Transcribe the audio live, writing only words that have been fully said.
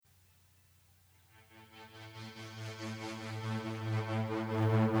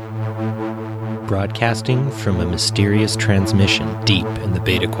broadcasting from a mysterious transmission deep in the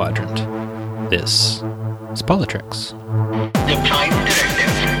Beta Quadrant. This is PoliTreks. The Prime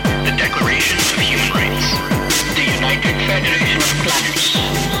Directive, the Declaration of Human Rights, the United Federation of Planets,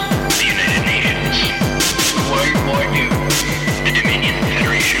 the United Nations, World War II, the Dominion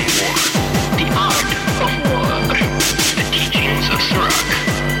Federation War, the Art of War, the Teachings of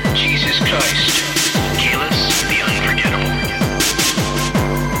Sirach, Jesus Christ, Calus the Unforgettable.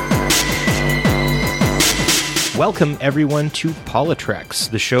 Welcome, everyone, to PoliTreks,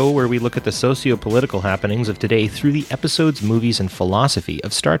 the show where we look at the socio-political happenings of today through the episodes, movies, and philosophy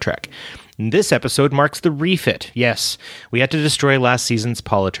of Star Trek. This episode marks the refit. Yes, we had to destroy last season's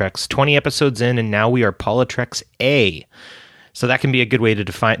PoliTreks, 20 episodes in, and now we are PoliTreks A. So that can be a good way to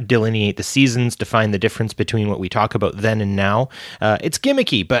delineate the seasons, define the difference between what we talk about then and now. It's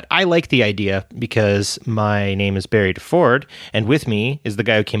gimmicky, but I like the idea because my name is Barry DeFord, and with me is the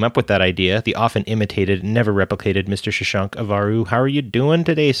guy who came up with that idea, the often imitated, never replicated Mr. Shashank Avaru. How are you doing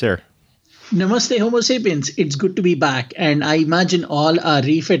today, sir? Namaste, Homo sapiens. It's good to be back. And I imagine all our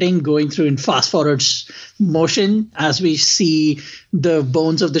refitting going through in fast-forward motion as we see the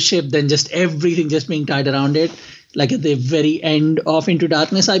bones of the ship, then just everything just being tied around it, like at the very end of Into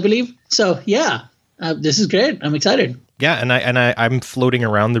Darkness, I believe. So, yeah, this is great. I'm excited. Yeah, and I'm floating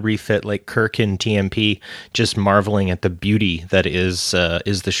around the refit like Kirk in TMP, just marveling at the beauty that is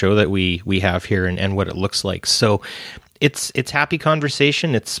the show that we have here and what it looks like. So it's happy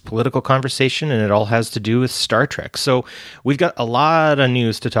conversation, it's political conversation, and it all has to do with Star Trek. So we've got a lot of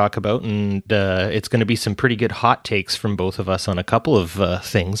news to talk about, and it's going to be some pretty good hot takes from both of us on a couple of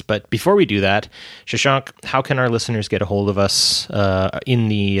things. But before we do that, Shashank, how can our listeners get a hold of us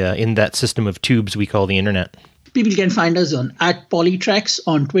in that system of tubes we call the internet? People can find us on @PoliTreks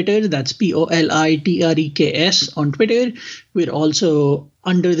on Twitter. That's PoliTreks on Twitter. We're also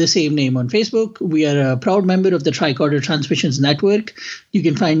under the same name on Facebook. We are a proud member of the Tricorder Transmissions Network. You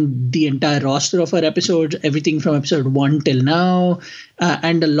can find the entire roster of our episodes, everything from episode 1 till now,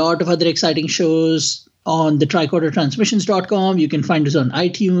 and a lot of other exciting shows on the tricordertransmissions.com. You can find us on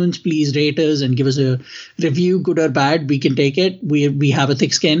iTunes. Please rate us and give us a review, good or bad. We can take it. We have a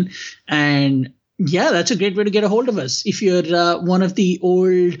thick skin. And yeah, that's a great way to get a hold of us. If you're one of the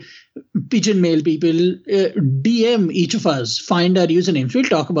old pigeon mail people, DM each of us, find our usernames. We'll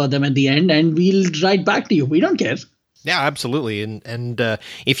talk about them at the end and we'll write back to you. We don't care. Yeah, absolutely. And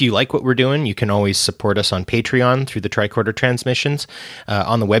if you like what we're doing, you can always support us on Patreon through the Tricorder Transmissions.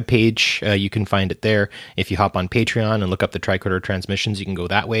 On the webpage, you can find it there. If you hop on Patreon and look up the Tricorder Transmissions, you can go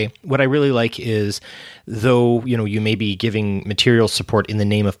that way. What I really like is, though you may be giving material support in the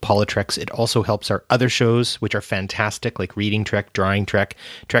name of PoliTreks, it also helps our other shows, which are fantastic, like Reading Trek, Drawing Trek,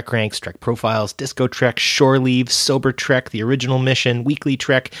 Trek Ranks, Trek Profiles, Disco Trek, Shore Leave, Sober Trek, The Original Mission, Weekly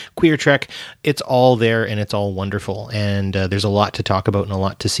Trek, Queer Trek. It's all there and it's all wonderful. And there's a lot to talk about and a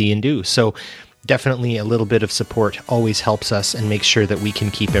lot to see and do. So definitely a little bit of support always helps us and makes sure that we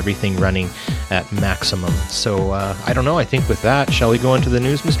can keep everything running at maximum. So I don't know. I think with that, shall we go into the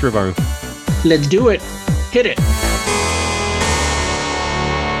news, Mr. Avaru? Let's do it. Hit it.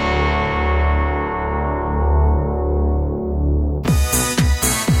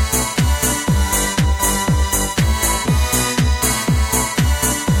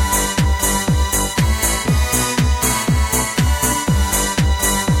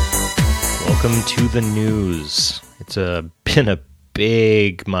 Welcome to the news. It's been a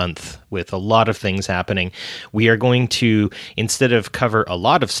big month with a lot of things happening. We are going to, instead of cover a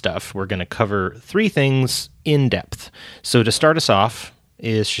lot of stuff, we're going to cover 3 things in depth. So to start us off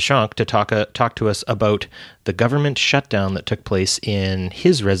is Shashank to talk to us about the government shutdown that took place in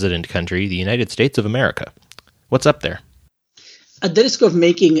his resident country, the United States of America. What's up there? At the risk of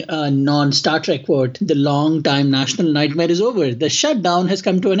making a non-Star Trek quote, the long-time national nightmare is over. The shutdown has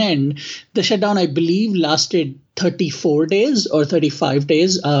come to an end. The shutdown, I believe, lasted 34 days or 35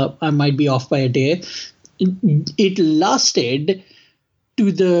 days. I might be off by a day. It lasted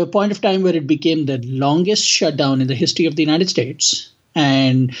to the point of time where it became the longest shutdown in the history of the United States.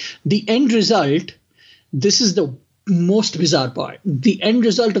 And the end result, this is the most bizarre part. The end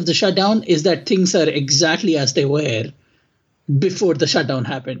result of the shutdown is that things are exactly as they were before the shutdown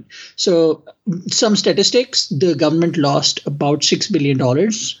happened. So some statistics, the government lost about $6 billion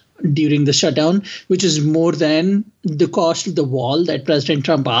during the shutdown, which is more than the cost of the wall that President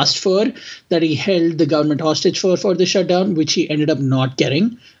Trump asked for, that he held the government hostage for the shutdown, which he ended up not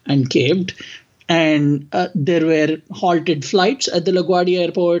getting and caved. And there were halted flights at the LaGuardia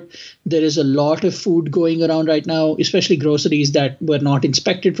airport. There is a lot of food going around right now, especially groceries that were not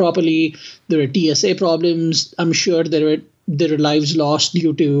inspected properly. There were TSA problems. I'm sure there were There are lives lost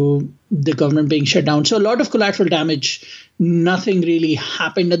due to the government being shut down. So a lot of collateral damage. Nothing really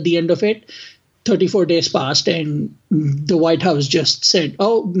happened at the end of it. 34 days passed and the White House just said,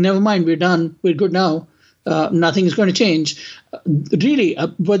 oh, never mind, we're done. We're good now. Nothing is going to change. Really,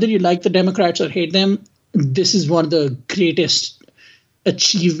 whether you like the Democrats or hate them, this is one of the greatest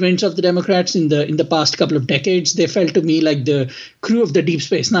achievements of the Democrats in the past couple of decades. They felt to me like the crew of the Deep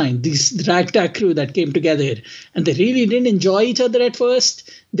Space Nine, this ragtag crew that came together, and they really didn't enjoy each other at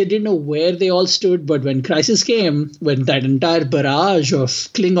first. They didn't know where they all stood, but when crisis came, when that entire barrage of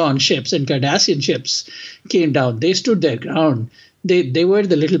Klingon ships and Cardassian ships came down, they stood their ground. They were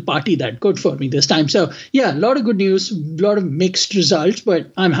the little party that could for me this time. So yeah, a lot of good news, a lot of mixed results,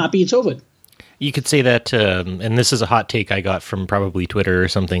 but I'm happy it's over. You could say that, and this is a hot take I got from probably Twitter or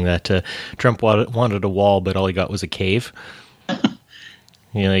something, that Trump wanted a wall, but all he got was a cave.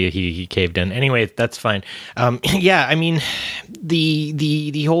 He caved in. Anyway, that's fine. Yeah, I mean,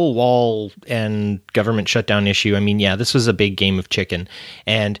 the whole wall and government shutdown issue, I mean, yeah, this was a big game of chicken.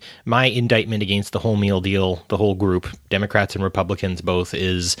 And my indictment against the whole meal deal, the whole group, Democrats and Republicans both,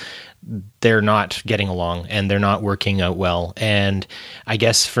 is they're not getting along and they're not working out well. And I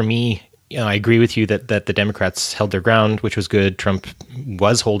guess for me, I agree with you that the Democrats held their ground, which was good. Trump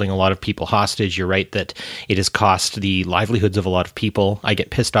was holding a lot of people hostage. You're right that it has cost the livelihoods of a lot of people. I get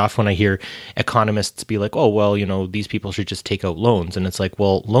pissed off when I hear economists be like, oh, well, these people should just take out loans. And it's like,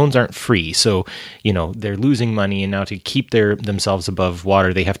 well, loans aren't free. So, they're losing money. And now to keep themselves above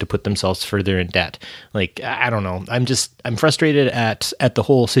water, they have to put themselves further in debt. Like, I don't know. I'm frustrated at the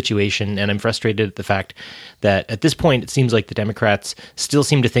whole situation. And I'm frustrated at the fact that at this point, it seems like the Democrats still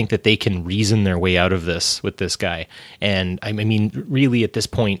seem to think that they can reason their way out of this with this guy. And I mean, really at this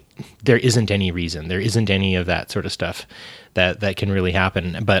point, there isn't any reason. There isn't any of that sort of stuff that can really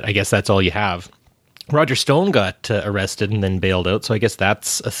happen. But I guess that's all you have. Roger Stone got arrested and then bailed out. So I guess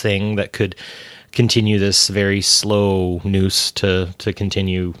that's a thing that could continue this very slow noose to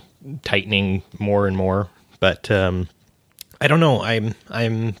continue tightening more and more. But I don't know.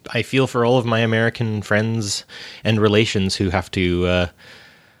 I feel for all of my American friends and relations who have to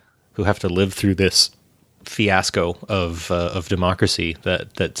live through this fiasco of democracy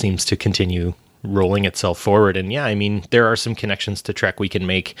that seems to continue rolling itself forward. And yeah, I mean, there are some connections to Trek we can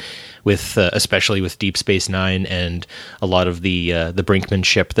make with, especially with Deep Space Nine and a lot of the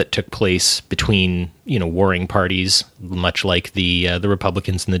brinkmanship that took place between warring parties, much like the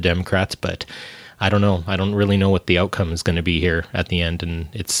Republicans and the Democrats. But I don't know. I don't really know what the outcome is going to be here at the end, and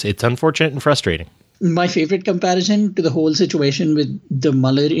it's unfortunate and frustrating. My favorite comparison to the whole situation with the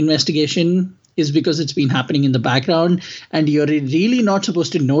Mueller investigation is because it's been happening in the background and you're really not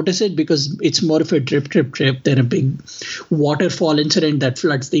supposed to notice it because it's more of a drip than a big waterfall incident that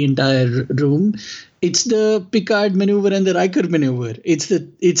floods the entire room. It's the Picard maneuver and the Riker maneuver. It's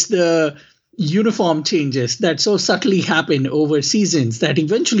the uniform changes that so subtly happen over seasons that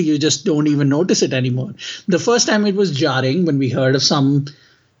eventually you just don't even notice it anymore. The first time it was jarring when we heard of some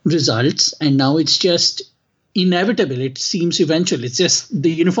results, and now it's just inevitable. It seems eventual. It's just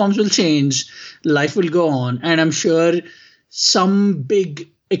the uniforms will change, life will go on, and I'm sure some big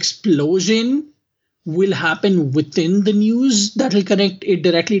explosion will happen within the news that will connect it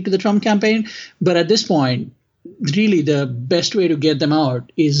directly to the Trump campaign. But at this point, really the best way to get them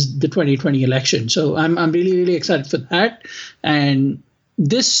out is the 2020 election. So I'm really, really excited for that. And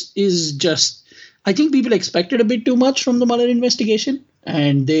this is just, I think people expected a bit too much from the Mueller investigation.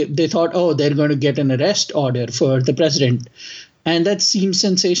 And they thought, oh, they're going to get an arrest order for the president. And that seems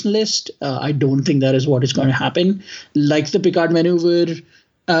sensationalist. I don't think that is what is going to happen. Like the Picard maneuver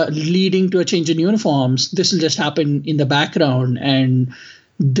leading to a change in uniforms, this will just happen in the background. And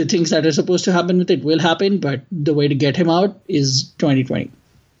the things that are supposed to happen with it will happen. But the way to get him out is 2020.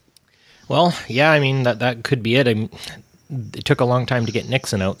 Well, yeah, I mean, that could be it. It took a long time to get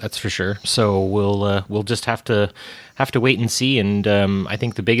Nixon out, that's for sure. So we'll just have to wait and see. And I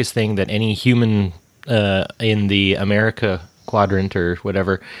think the biggest thing that any human in the America quadrant or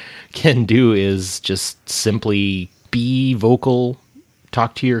whatever can do is just simply be vocal,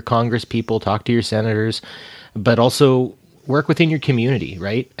 talk to your Congress people, talk to your senators, but also work within your community,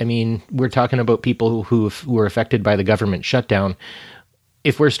 right? I mean, we're talking about people who were affected by the government shutdown.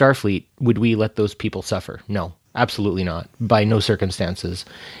 If we're Starfleet, would we let those people suffer? No. Absolutely not, by no circumstances.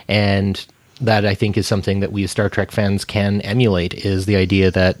 And that, I think, is something that we as Star Trek fans can emulate, is the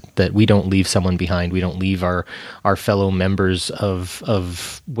idea that we don't leave someone behind. We don't leave our fellow members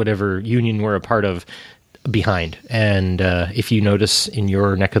of whatever union we're a part of behind. And if you notice in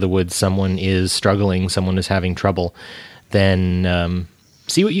your neck of the woods someone is struggling, someone is having trouble, then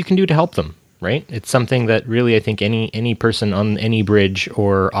see what you can do to help them. right? It's something that really I think any person on any bridge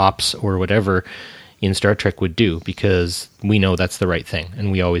or ops or whatever in Star Trek would do, because we know that's the right thing,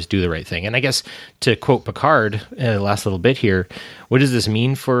 and we always do the right thing. And I guess to quote Picard, last little bit here, what does this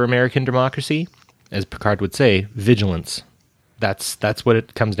mean for American democracy? As Picard would say, vigilance. That's what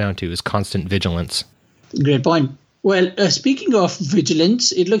it comes down to, is constant vigilance. Great point. Well, speaking of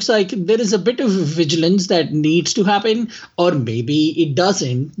vigilance, it looks like there is a bit of vigilance that needs to happen, or maybe it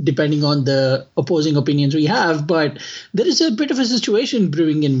doesn't, depending on the opposing opinions we have. But there is a bit of a situation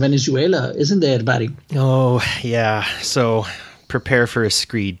brewing in Venezuela, isn't there, Barry? Oh, yeah. So prepare for a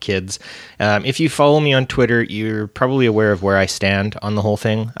screed, kids. If you follow me on Twitter, you're probably aware of where I stand on the whole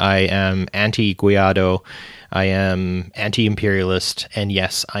thing. I am anti-Guaido. I am anti-imperialist, and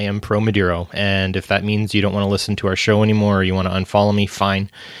yes, I am pro-Maduro. And if that means you don't want to listen to our show anymore, or you want to unfollow me, fine.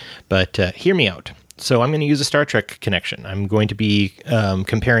 But hear me out. So I'm going to use a Star Trek connection. I'm going to be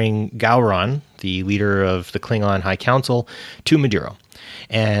comparing Gowron, the leader of the Klingon High Council, to Maduro.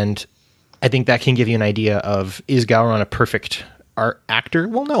 And I think that can give you an idea of, is Gowron a perfect actor?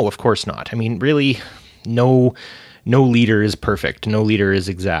 Well, no, of course not. I mean, really, no leader is perfect. No leader is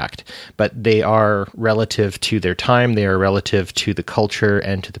exact, but they are relative to their time. They are relative to the culture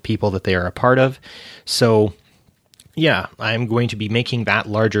and to the people that they are a part of. So yeah, I'm going to be making that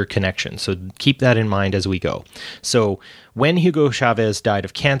larger connection. So keep that in mind as we go. So when Hugo Chavez died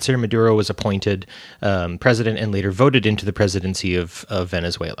of cancer, Maduro was appointed president and later voted into the presidency of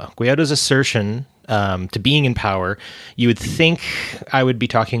Venezuela. Guaido's assertion to being in power, you would think I would be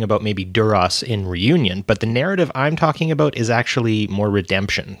talking about maybe Duras in Reunion, but the narrative I'm talking about is actually more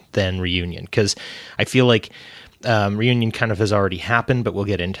redemption than Reunion, because I feel like Reunion kind of has already happened, but we'll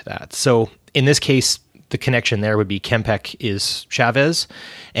get into that. So in this case, the connection there would be Kempek is Chavez,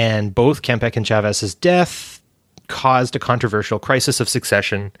 and both Kempek and Chavez's death caused a controversial crisis of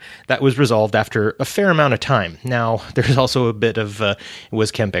succession that was resolved after a fair amount of time. Now, there's also a bit of,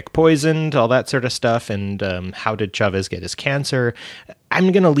 was Kempek poisoned, all that sort of stuff, and how did Chavez get his cancer?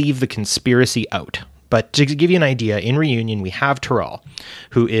 I'm going to leave the conspiracy out. But to give you an idea, in Reunion, we have Toral,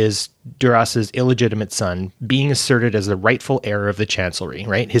 who is Duras's illegitimate son, being asserted as the rightful heir of the Chancellery,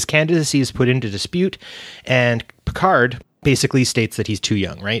 right? His candidacy is put into dispute, and Picard basically states that he's too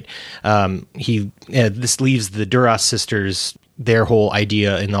young, right? This leaves the Duras sisters, their whole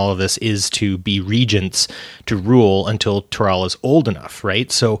idea in all of this is to be regents to rule until Toral is old enough, right?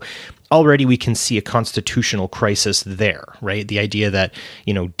 So already we can see a constitutional crisis there, right? The idea that,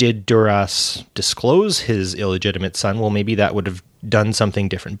 did Duras disclose his illegitimate son? Well, maybe that would have done something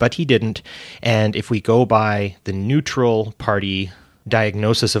different, but he didn't. And if we go by the neutral party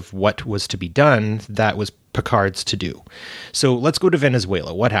diagnosis of what was to be done, that was Picard's to do. So let's go to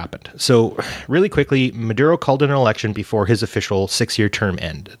Venezuela. What happened? So really quickly, Maduro called an election before his official 6-year term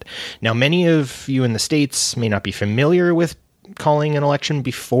ended. Now, many of you in the States may not be familiar with calling an election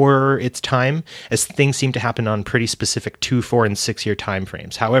before its time, as things seem to happen on pretty specific 2, 4, and 6-year time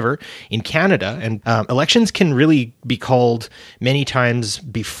frames. However, in Canada, and elections can really be called many times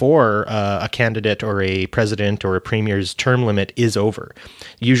before a candidate or a president or a premier's term limit is over.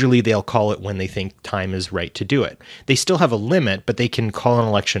 Usually they'll call it when they think time is right to do it. They still have a limit, but they can call an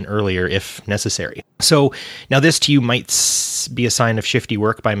election earlier if necessary. So now this to you might be a sign of shifty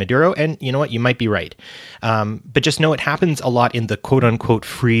work by Maduro, and you know what, you might be right. But just know it happens a lot in the quote-unquote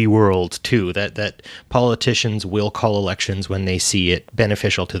free world too, that politicians will call elections when they see it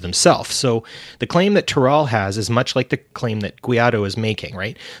beneficial to themselves. So the claim that Toral has is much like the claim that Guaido is making,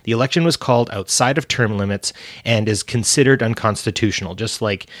 right? The election was called outside of term limits and is considered unconstitutional, just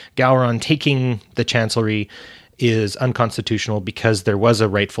like Gowron taking the chancellery is unconstitutional because there was a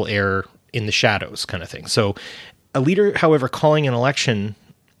rightful heir in the shadows kind of thing. So a leader, however, calling an election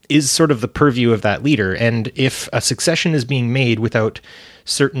is sort of the purview of that leader. And if a succession is being made without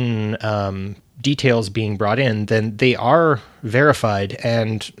certain details being brought in, then they are verified.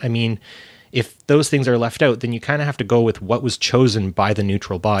 And I mean, if those things are left out, then you kind of have to go with what was chosen by the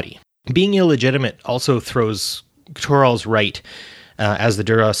neutral body. Being illegitimate also throws Toral's right, as the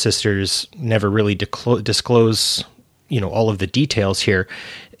Duras sisters never really disclose, all of the details here.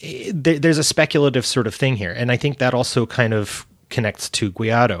 There's a speculative sort of thing here. And I think that also kind of connects to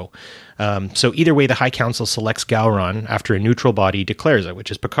Guaido. So either way, the High Council selects Gowron after a neutral body declares it, which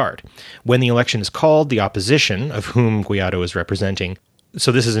is Picard. When the election is called, the opposition, of whom Guaido is representing,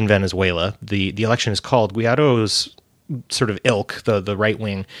 so this is in Venezuela, the election is called, Guaido's sort of ilk, the right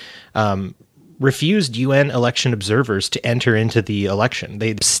wing, refused UN election observers to enter into the election.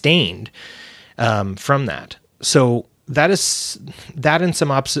 They abstained from that. So that and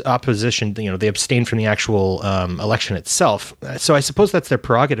some opposition, they abstained from the actual election itself. So I suppose that's their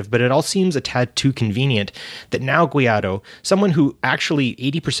prerogative, but it all seems a tad too convenient that now Guaido, someone who actually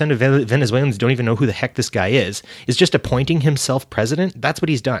 80% of Venezuelans don't even know who the heck this guy is just appointing himself president. That's what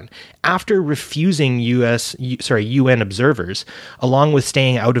he's done. After refusing UN observers, along with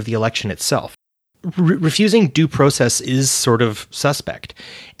staying out of the election itself. Refusing due process is sort of suspect.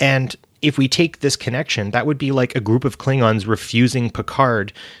 And if we take this connection, that would be like a group of Klingons refusing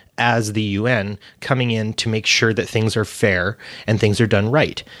Picard as the UN coming in to make sure that things are fair and things are done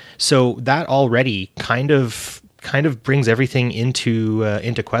right. So that already kind of brings everything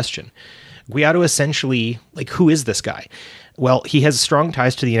into question. Guaido essentially, who is this guy? Well, he has strong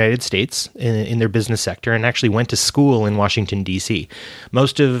ties to the United States in their business sector and actually went to school in Washington, D.C.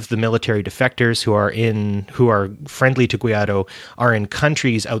 Most of the military defectors who are friendly to Guaido are in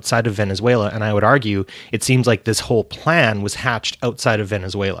countries outside of Venezuela, and I would argue it seems like this whole plan was hatched outside of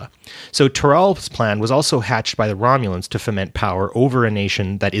Venezuela. So Torral's plan was also hatched by the Romulans to foment power over a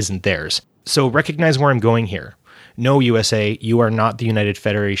nation that isn't theirs. So recognize where I'm going here. No, USA, you are not the United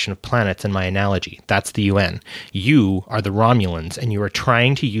Federation of Planets in my analogy. That's the UN. You are the Romulans, and you are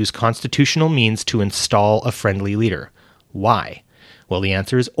trying to use constitutional means to install a friendly leader. Why? Well, the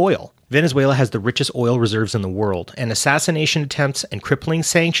answer is oil. Venezuela has the richest oil reserves in the world, and assassination attempts and crippling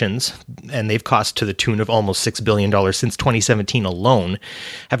sanctions, and they've cost to the tune of almost $6 billion since 2017 alone,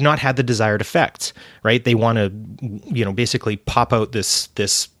 have not had the desired effects, right? They want to, basically pop out this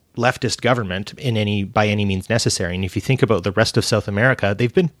leftist government by any means necessary. And if you think about the rest of South America,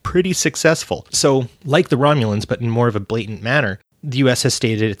 they've been pretty successful. So, like the Romulans, but in more of a blatant manner, the U.S. has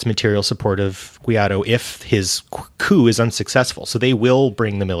stated its material support of Guaido if his coup is unsuccessful. So they will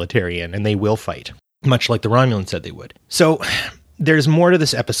bring the military in and they will fight, much like the Romulans said they would. So there's more to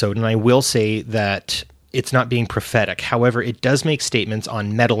this episode, and I will say that it's not being prophetic. However, it does make statements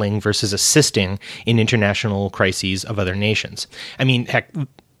on meddling versus assisting in international crises of other nations. I mean, heck,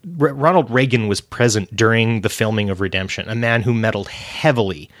 Ronald Reagan was present during the filming of Redemption, a man who meddled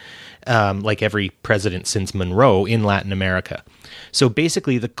heavily, like every president since Monroe, in Latin America. So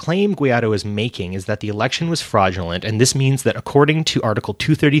basically, the claim Guaido is making is that the election was fraudulent, and this means that according to Article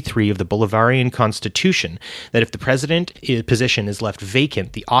 233 of the Bolivarian Constitution, that if the president position is left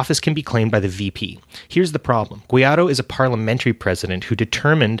vacant, the office can be claimed by the VP. Here's the problem. Guaido is a parliamentary president who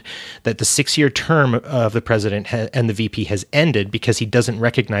determined that the 6-year term of the president and the VP has ended because he doesn't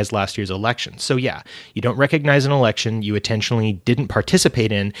recognize last year's election. So yeah, you don't recognize an election you intentionally didn't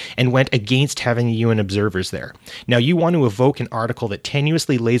participate in and went against having the UN observers there. Now, you want to evoke an article that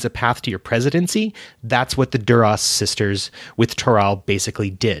tenuously lays a path to your presidency? That's what the Duras sisters with Torral basically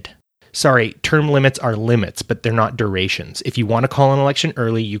did. Sorry, term limits are limits, but they're not durations. If you want to call an election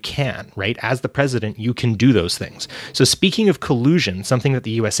early, you can, right? As the president, you can do those things. So speaking of collusion, something that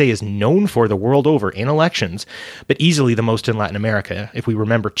the USA is known for the world over in elections, but easily the most in Latin America. If we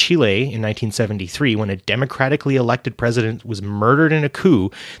remember Chile in 1973, when a democratically elected president was murdered in a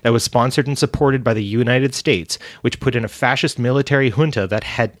coup that was sponsored and supported by the United States, which put in a fascist military junta that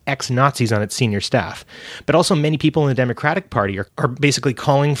had ex-Nazis on its senior staff. But also many people in the Democratic Party are basically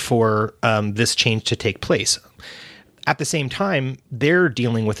calling for this change to take place. At the same time, they're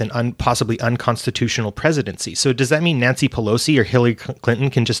dealing with an possibly unconstitutional presidency. So does that mean Nancy Pelosi or Hillary Clinton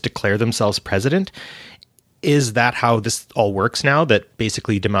can just declare themselves president? Is that how this all works now, that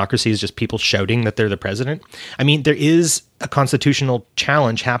basically democracy is just people shouting that they're the president? I mean, there is a constitutional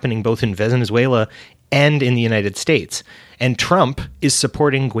challenge happening both in Venezuela and in the United States. And Trump is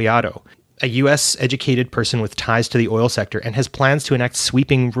supporting Guaido, a U.S.-educated person with ties to the oil sector, and has plans to enact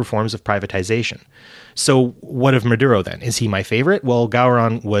sweeping reforms of privatization. So what of Maduro then? Is he my favorite? Well,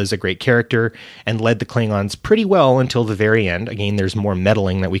 Gowron was a great character and led the Klingons pretty well until the very end. Again, there's more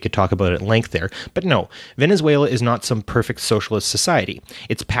meddling that we could talk about at length there. But no, Venezuela is not some perfect socialist society.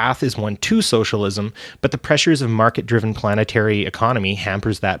 Its path is one to socialism, but the pressures of market-driven planetary economy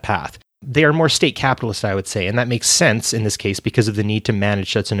hampers that path. They are more state capitalist, I would say, and that makes sense in this case because of the need to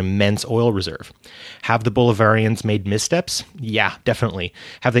manage such an immense oil reserve. Have the Bolivarians made missteps? Yeah, definitely.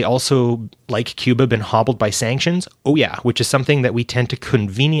 Have they also, like Cuba, been hobbled by sanctions? Oh yeah, which is something that we tend to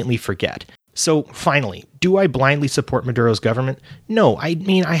conveniently forget. So finally, do I blindly support Maduro's government? No, I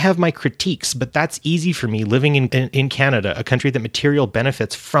mean, I have my critiques, but that's easy for me living in Canada, a country that material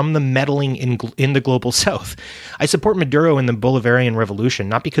benefits from the meddling in the global south. I support Maduro in the Bolivarian Revolution,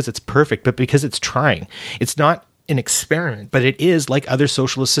 not because it's perfect, but because it's trying. It's not an experiment, but it is, like other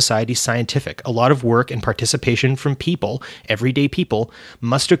socialist societies, scientific. A lot of work and participation from people, everyday people,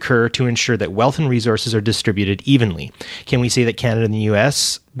 must occur to ensure that wealth and resources are distributed evenly. Can we say that Canada and the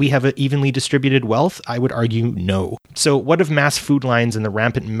US we have an evenly distributed wealth? I would argue no. So what of mass food lines and the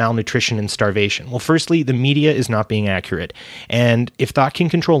rampant malnutrition and starvation? Well, firstly, the media is not being accurate. And if thought can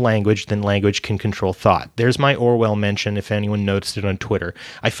control language, then language can control thought. There's my Orwell mention, if anyone noticed it on Twitter.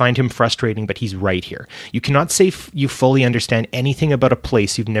 I find him frustrating, but he's right here. You cannot say you fully understand anything about a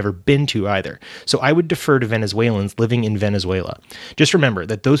place you've never been to either. So I would defer to Venezuelans living in Venezuela. Just remember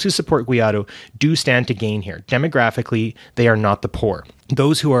that those who support Guaido do stand to gain here. Demographically, they are not the poor.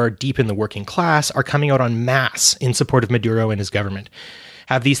 Those who are deep in the working class are coming out en masse in support of Maduro and his government.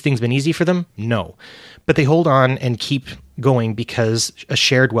 Have these things been easy for them? No. But they hold on and keep going because a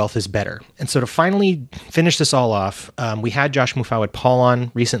shared wealth is better. And so to finally finish this all off, we had Josh Mufawad Paul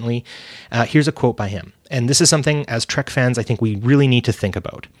on recently. Here's a quote by him. And this is something, as Trek fans, I think we really need to think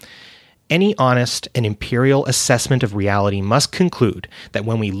about. Any honest and imperial assessment of reality must conclude that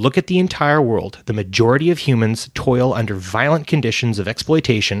when we look at the entire world, the majority of humans toil under violent conditions of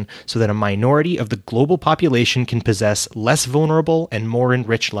exploitation so that a minority of the global population can possess less vulnerable and more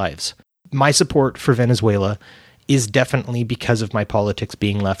enriched lives. My support for Venezuela is definitely because of my politics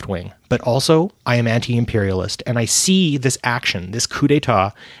being left-wing, but also I am anti-imperialist, and I see this action, this coup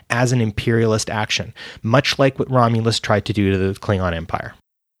d'etat, as an imperialist action, much like what Romulus tried to do to the Klingon Empire.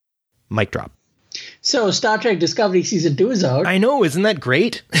 Mic drop. So Star Trek Discovery Season 2 is out. I know, isn't that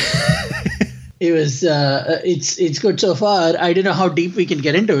great? It was, it's good so far. I don't know how deep we can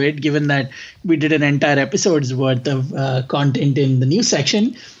get into it, given that we did an entire episode's worth of content in the news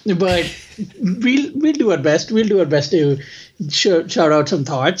section. But we'll do our best. We'll do our best to shout out some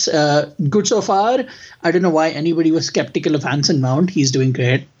thoughts. Good so far. I don't know why anybody was skeptical of Anson Mount. He's doing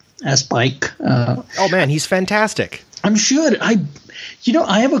great as Pike. Oh man, he's fantastic. I'm sure. I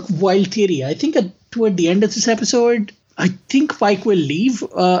have a wild theory. I think toward the end of this episode, I think Pike will leave.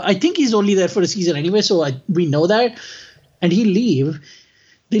 I think he's only there for a season anyway, so we know that. And he'll leave.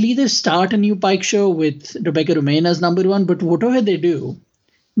 They'll either start a new Pike show with Rebecca Romijn as number one, but whatever they do,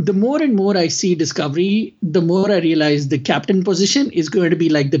 the more and more I see Discovery, the more I realize the captain position is going to be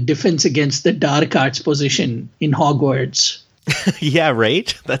like the defense against the dark arts position in Hogwarts. Yeah,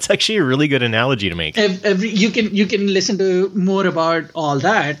 right? That's actually a really good analogy to make. You can listen to more about all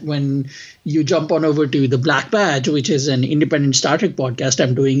that when you jump on over to the Black Badge, which is an independent Star Trek podcast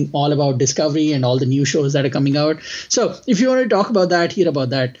I'm doing all about Discovery and all the new shows that are coming out. So if you want to talk about that, hear about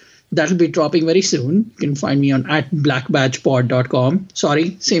that, that'll be dropping very soon. You can find me on @blackbadgepod.com.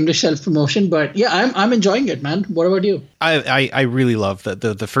 Sorry, shameless self-promotion, but yeah, I'm enjoying it, man. What about you? I really love that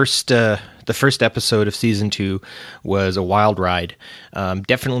the first episode of season 2 was a wild ride.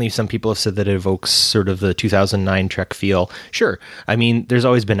 Definitely some people have said that it evokes sort of the 2009 Trek feel. Sure. I mean, there's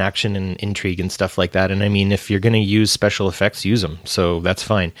always been action and intrigue and stuff like that. And I mean, if you're going to use special effects, use them. So that's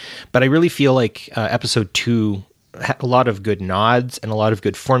fine. But I really feel like episode 2 had a lot of good nods and a lot of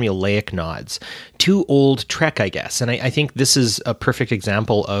good formulaic nods to old Trek, I guess. And I think this is a perfect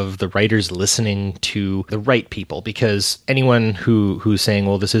example of the writers listening to the right people, because anyone who's saying,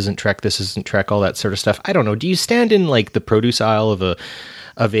 well, this isn't Trek, all that sort of stuff. I don't know. Do you stand in like the produce aisle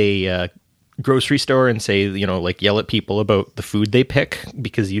of a grocery store and say, like yell at people about the food they pick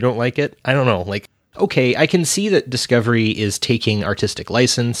because you don't like it? I don't know. Like, okay, I can see that Discovery is taking artistic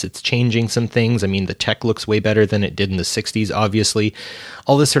license. It's changing some things. I mean, the tech looks way better than it did in the 60s, obviously.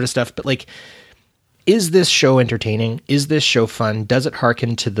 All this sort of stuff. But like, is this show entertaining? Is this show fun? Does it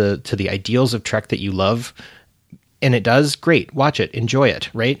hearken to the ideals of Trek that you love? And it does, great. Watch it, enjoy it,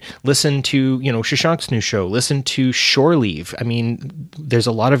 right? Listen to, Shashank's new show. Listen to Shore Leave. I mean, there's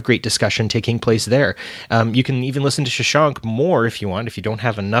a lot of great discussion taking place there. You can even listen to Shashank more if you want. If you don't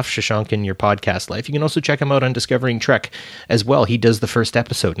have enough Shashank in your podcast life, you can also check him out on Discovering Trek as well. He does the first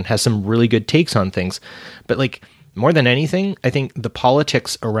episode and has some really good takes on things. But like, more than anything, I think the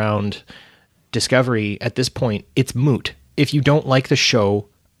politics around Discovery at this point, it's moot. If you don't like the show,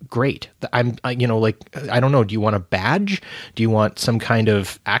 great. I don't know. Do you want a badge? Do you want some kind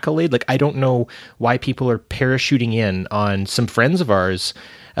of accolade? Like, I don't know why people are parachuting in on some friends of ours,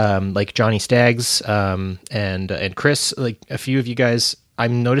 like Johnny Staggs, and Chris, like a few of you guys.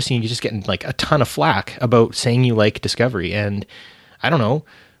 I'm noticing you just getting like a ton of flack about saying you like Discovery. And I don't know,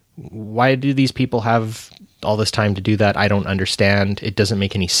 why do these people have all this time to do that? I don't understand. It doesn't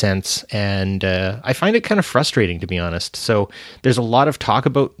make any sense. And I find it kind of frustrating, to be honest. So there's a lot of talk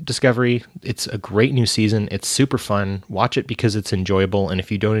about Discovery. It's a great new season. It's super fun. Watch it because it's enjoyable. And if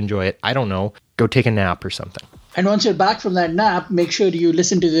you don't enjoy it, I don't know, go take a nap or something. And once you're back from that nap, make sure you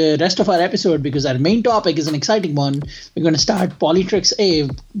listen to the rest of our episode, because our main topic is an exciting one. We're going to start PoliTreks A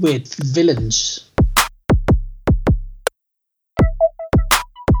with villains.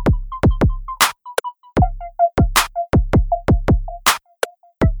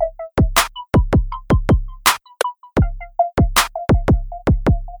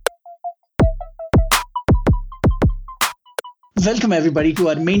 Welcome, everybody, to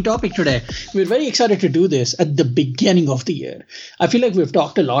our main topic today. We're very excited to do this at the beginning of the year. I feel like we've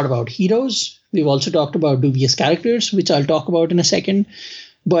talked a lot about heroes. We've also talked about dubious characters, which I'll talk about in a second.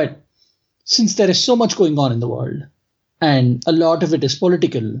 But since there is so much going on in the world, and a lot of it is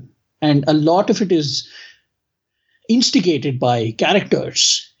political, and a lot of it is instigated by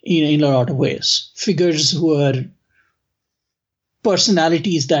characters in a lot of ways, figures who are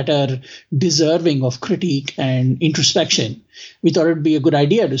personalities that are deserving of critique and introspection, we thought it would be a good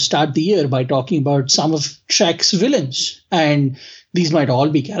idea to start the year by talking about some of Trek's villains. And these might all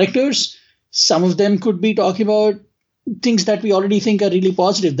be characters. Some of them could be talking about things that we already think are really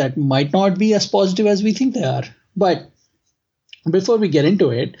positive that might not be as positive as we think they are. But before we get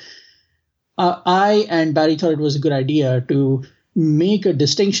into it, I and Barry thought it was a good idea to make a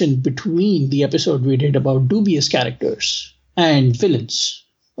distinction between the episode we did about dubious characters and villains.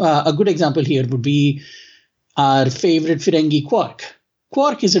 A good example here would be our favorite Ferengi Quark.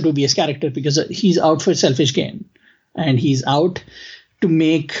 Quark is a dubious character because he's out for selfish gain, and he's out to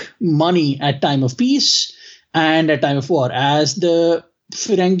make money at time of peace and at time of war. As the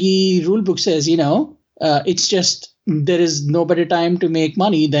Ferengi rulebook says, it's just there is no better time to make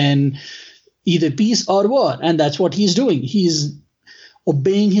money than either peace or war, and that's what he's doing. He's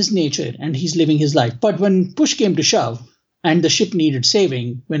obeying his nature and he's living his life. But when push came to shove, and the ship needed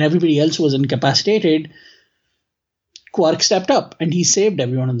saving, when everybody else was incapacitated, Quark stepped up and he saved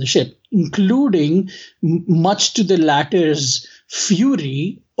everyone on the ship, including, much to the latter's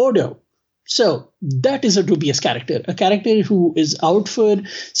fury, Odo. So that is a dubious character, a character who is out for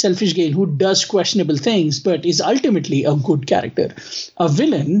selfish gain, who does questionable things, but is ultimately a good character. A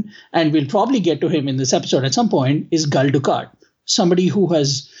villain, and we'll probably get to him in this episode at some point, is Gul Dukat, somebody who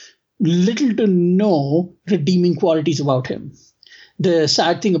has little to no redeeming qualities about him. The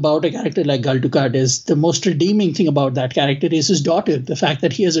sad thing about a character like Gul Dukat is the most redeeming thing about that character is his daughter, the fact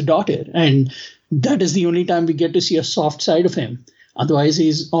that he has a daughter. And that is the only time we get to see a soft side of him. Otherwise,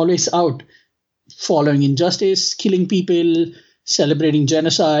 he's always out following injustice, killing people, celebrating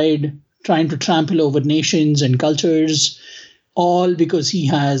genocide, trying to trample over nations and cultures, all because he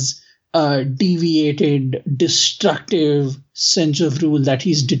has a deviated, destructive sense of rule that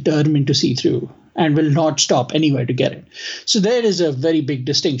he's determined to see through and will not stop anywhere to get it. So there is a very big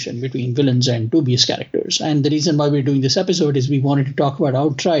distinction between villains and dubious characters. And the reason why we're doing this episode is we wanted to talk about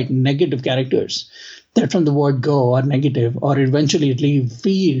outright negative characters that from the word go are negative or eventually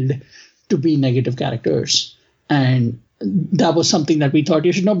revealed to be negative characters. And that was something that we thought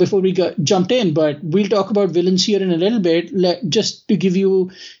you should know before we jumped in, but we'll talk about villains here in a little bit. Just to give you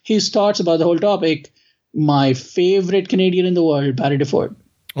his thoughts about the whole topic, my favorite Canadian in the world, Barry DeFord.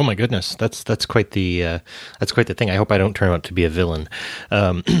 Oh my goodness, that's quite the thing. I hope I don't turn out to be a villain,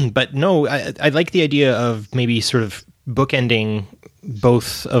 but no, I like the idea of maybe sort of bookending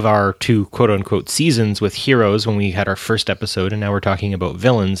both of our two quote-unquote seasons with heroes when we had our first episode, and now we're talking about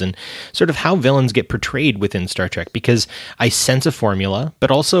villains and sort of how villains get portrayed within Star Trek, because I sense a formula, but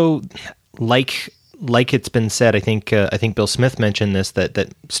also like it's been said, I think Bill Smith mentioned this,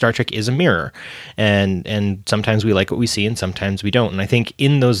 that Star Trek is a mirror, and sometimes we like what we see and sometimes we don't. And I think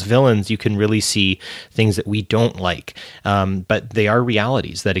in those villains you can really see things that we don't like, but they are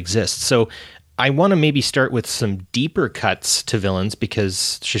realities that exist. So I want to maybe start with some deeper cuts to villains,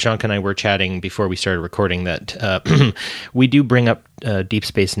 because Shashank and I were chatting before we started recording that we do bring up Deep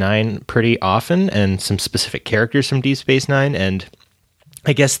Space Nine pretty often, and some specific characters from Deep Space Nine. And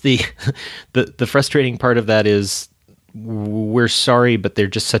I guess the frustrating part of that is we're sorry, but they're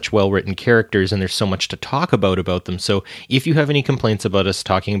just such well-written characters, and there's so much to talk about them. So if you have any complaints about us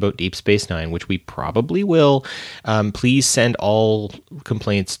talking about Deep Space Nine, which we probably will, please send all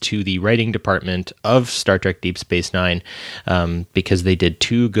complaints to the writing department of Star Trek Deep Space Nine, because they did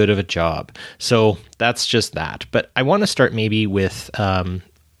too good of a job. So that's just that. But I want to start maybe with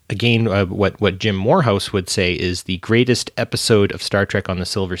again, what Jim Morehouse would say is the greatest episode of Star Trek on the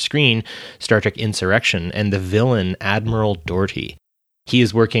silver screen, Star Trek Insurrection, and the villain, Admiral Doherty. He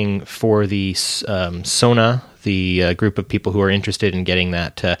is working for the SONA, the group of people who are interested in getting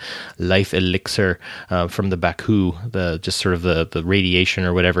that life elixir from the Baku, just sort of the radiation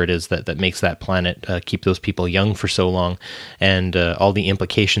or whatever it is that makes that planet keep those people young for so long, and all the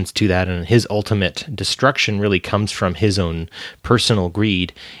implications to that. And his ultimate destruction really comes from his own personal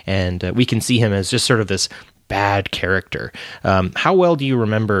greed, and we can see him as just sort of this bad character. How well do you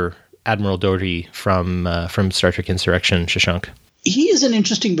remember Admiral Doherty from Star Trek Insurrection, Shashank? He is an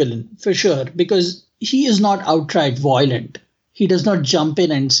interesting villain, for sure, because he is not outright violent. He does not jump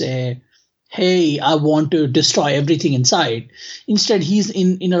in and say, hey, I want to destroy everything inside. Instead, he's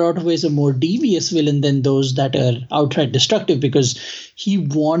in a lot of ways a more devious villain than those that are outright destructive, because he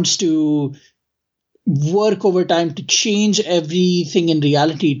wants to work over time to change everything in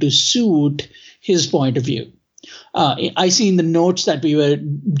reality to suit his point of view. I see in the notes that we were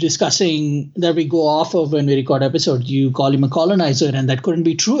discussing that we go off of when we record episodes, you call him a colonizer, and that couldn't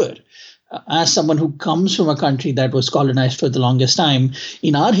be truer. As someone who comes from a country that was colonized for the longest time,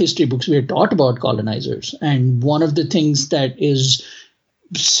 in our history books, we are taught about colonizers. And one of the things that is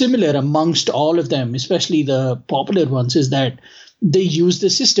similar amongst all of them, especially the popular ones, is that they use the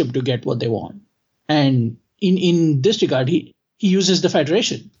system to get what they want. And in this regard, he uses the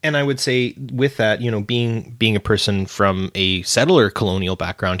Federation. And I would say with that, being a person from a settler colonial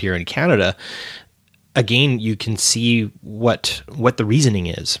background here in Canada, again, you can see what the reasoning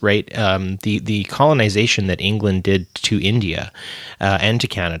is, right? The colonization that England did to India and to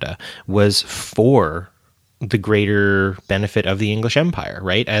Canada was for the greater benefit of the English Empire,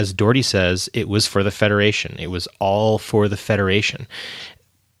 right? As Doherty says, it was for the Federation. It was all for the Federation.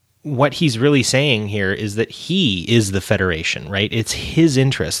 What he's really saying here is that he is the Federation, right? It's his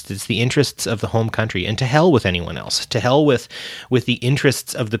interests. It's the interests of the home country, and to hell with anyone else. To hell with the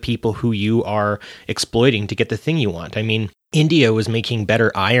interests of the people who you are exploiting to get the thing you want. I mean, India was making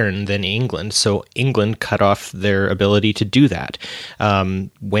better iron than England, so England cut off their ability to do that.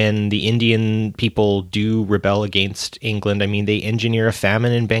 When the Indian people do rebel against England, I mean, they engineer a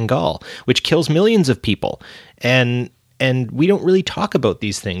famine in Bengal, which kills millions of people. And we don't really talk about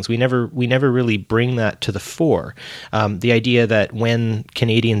these things. We never really bring that to the fore. The idea that when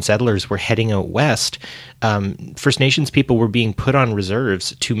Canadian settlers were heading out west, First Nations people were being put on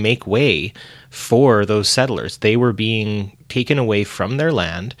reserves to make way for those settlers. They were being taken away from their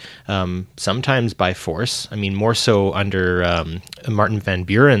land, sometimes by force. I mean, more so under Martin Van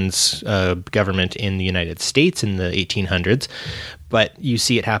Buren's government in the United States in the 1800s. But you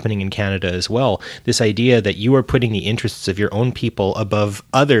see it happening in Canada as well. This idea that you are putting the interests of your own people above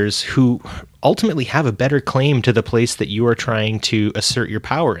others who ultimately have a better claim to the place that you are trying to assert your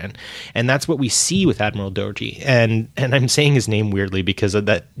power in. And that's what we see with Admiral Doherty. And I'm saying his name weirdly because of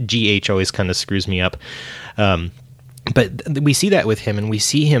that GH always kind of screws me up. But we see that with him, and we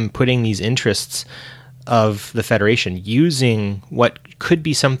see him putting these interests of the Federation, using what could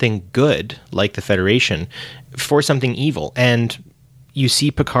be something good, like the Federation, for something evil. And you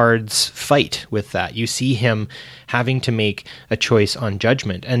see Picard's fight with that. You see him having to make a choice on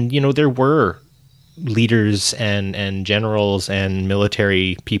judgment. And, there were leaders and generals and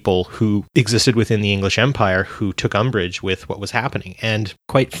military people who existed within the English Empire who took umbrage with what was happening. And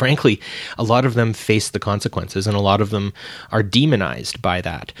quite frankly, a lot of them face the consequences, and a lot of them are demonized by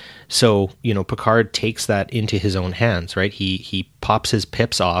that. So, Picard takes that into his own hands, right? He pops his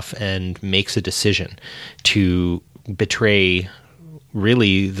pips off and makes a decision to betray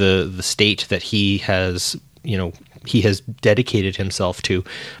really the state that he has dedicated himself to,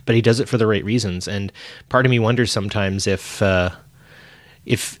 but he does it for the right reasons. And part of me wonders sometimes if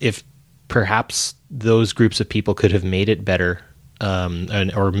perhaps those groups of people could have made it better,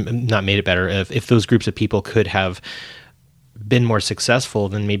 or not made it better, if those groups of people could have been more successful,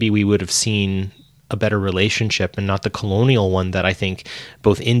 then maybe we would have seen a better relationship and not the colonial one that I think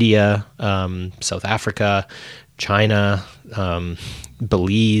both India, South Africa, China,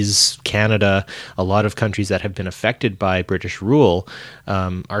 Belize, Canada, a lot of countries that have been affected by British rule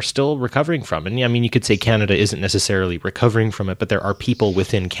are still recovering from. And I mean, you could say Canada isn't necessarily recovering from it, but there are people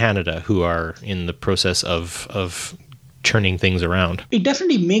within Canada who are in the process of churning things around. It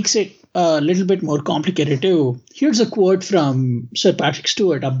definitely makes it a little bit more complicated too. Here's a quote from Sir Patrick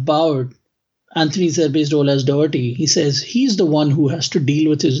Stewart about Anthony Zerbe's role as Doherty. He says, he's the one who has to deal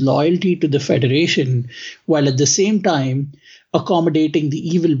with his loyalty to the Federation while at the same time accommodating the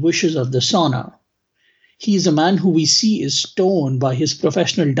evil wishes of the sauna. He is a man who we see is torn by his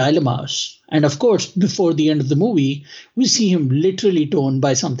professional dilemmas. And of course, before the end of the movie, we see him literally torn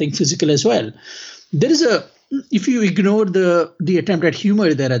by something physical as well. If you ignore the attempt at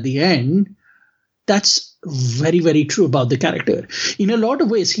humor there at the end, that's very, very true about the character. In a lot of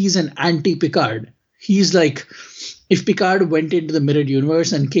ways, he's an anti-Picard. He's like if Picard went into the mirrored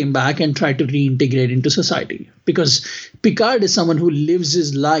universe and came back and tried to reintegrate into society. Because Picard is someone who lives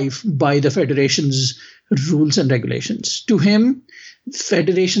his life by the Federation's rules and regulations. To him,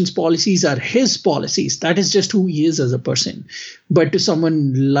 Federation's policies are his policies. That is just who he is as a person. But to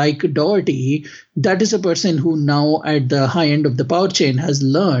someone like Doherty, that is a person who now at the high end of the power chain has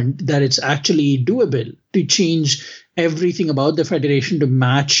learned that it's actually doable to change everything about the Federation to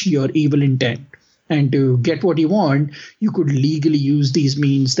match your evil intent. And to get what you want, you could legally use these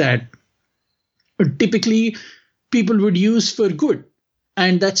means that typically people would use for good.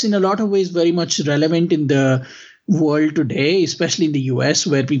 And that's in a lot of ways very much relevant in the world today, especially in the US,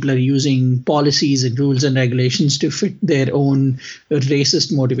 where people are using policies and rules and regulations to fit their own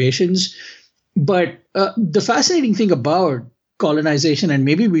racist motivations. But the fascinating thing about colonization, and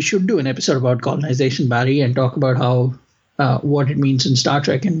maybe we should do an episode about colonization, Barry, and talk about how what it means in Star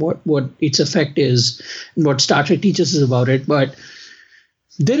Trek and what its effect is and what Star Trek teaches us about it. But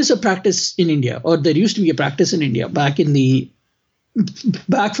there is a practice in India, or there used to be a practice in India back from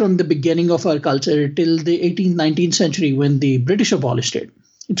the beginning of our culture till the 18th, 19th century when the British abolished it.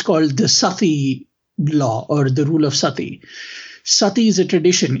 It's called the Sati law, or the rule of Sati. Sati is a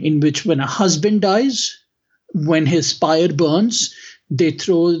tradition in which when a husband dies, when his pyre burns, they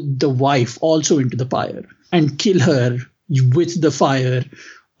throw the wife also into the pyre and kill her with the fire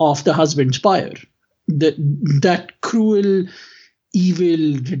of the husband's pyre. That cruel,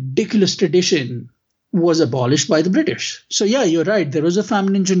 evil, ridiculous tradition was abolished by the British. So yeah, you're right. There was a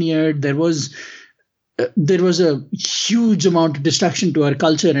famine engineered. There was a huge amount of destruction to our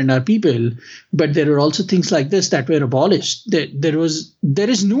culture and our people, but there are also things like this that were abolished. There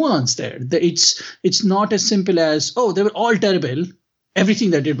is nuance there. It's not as simple as, oh, they were all terrible.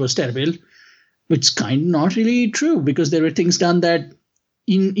 Everything that did was terrible. It's kind of not really true, because there were things done that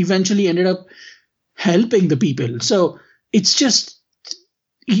eventually ended up helping the people. So it's just,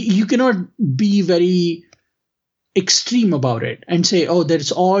 you cannot be very extreme about it and say, oh,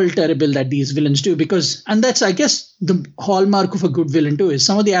 that's all terrible that these villains do, and that's, I guess, the hallmark of a good villain too, is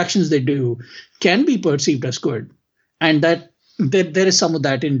some of the actions they do can be perceived as good. And that there is some of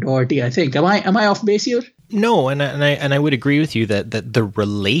that in Doherty, I think. Am I off base here? No, and I would agree with you that the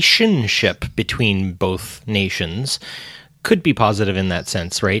relationship between both nations could be positive in that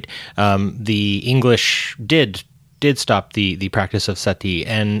sense, right? The English did stop the practice of sati,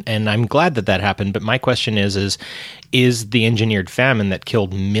 and I'm glad that happened. But my question is the engineered famine that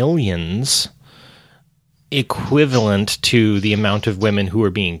killed millions equivalent to the amount of women who were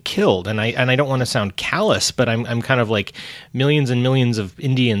being killed? And I don't want to sound callous, but I'm kind of like, millions and millions of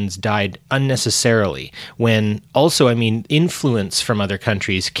Indians died unnecessarily, when also, I mean, influence from other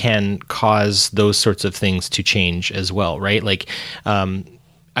countries can cause those sorts of things to change as well, right? Like,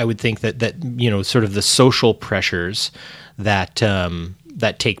 I would think that sort of the social pressures that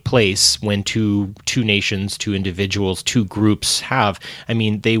take place when two nations, two individuals, two groups have, I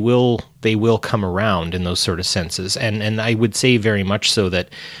mean, they will come around in those sort of senses, and I would say very much so that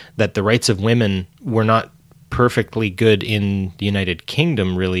the rights of women were not perfectly good in the United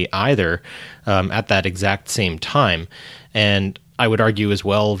Kingdom really either, at that exact same time. And I would argue as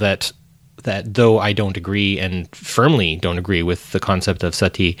well that though I don't agree, and firmly don't agree with the concept of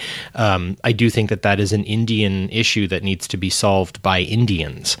sati, I do think that is an Indian issue that needs to be solved by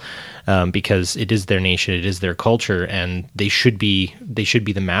Indians, because it is their nation, it is their culture, and they should be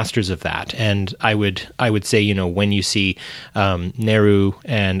the masters of that. And I would say, when you see Nehru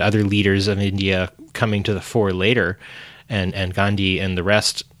and other leaders of India coming to the fore later, and Gandhi and the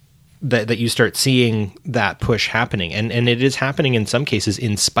rest, that you start seeing that push happening. And it is happening in some cases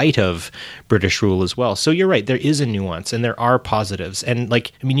in spite of British rule as well. So you're right, there is a nuance and there are positives. And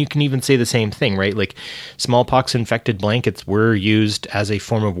you can even say the same thing, right? Like, smallpox infected blankets were used as a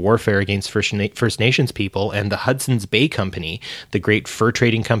form of warfare against First Nations people. And the Hudson's Bay Company, the great fur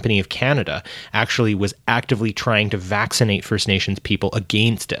trading company of Canada, actually was actively trying to vaccinate First Nations people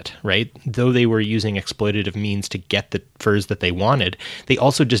against it, right? Though they were using exploitative means to get the furs that they wanted, they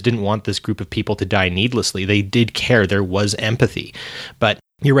also just didn't want this group of people to die needlessly. They did care. There was empathy. But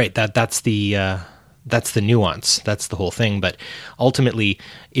you're right, that's the nuance. That's the whole thing. But ultimately,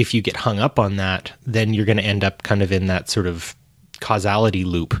 if you get hung up on that, then you're going to end up kind of in that sort of causality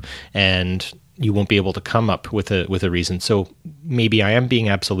loop, and you won't be able to come up with a reason. So maybe I am being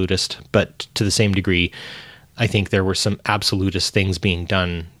absolutist, but to the same degree, I think there were some absolutist things being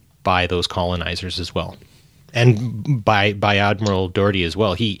done by those colonizers as well. And by Admiral Doherty as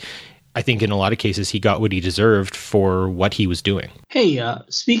well. I think in a lot of cases, he got what he deserved for what he was doing. Hey,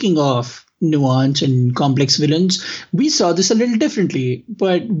 speaking of nuance and complex villains, we saw this a little differently,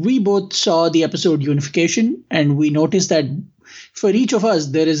 but we both saw the episode Unification, and we noticed that for each of us,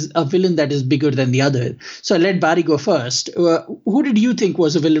 there is a villain that is bigger than the other. So I'll let Barry go first. Who did you think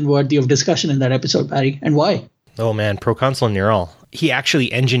was a villain worthy of discussion in that episode, Barry, and why? Oh man, Proconsul Neural. He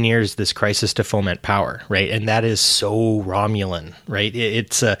actually engineers this crisis to foment power, right? And that is so Romulan, right?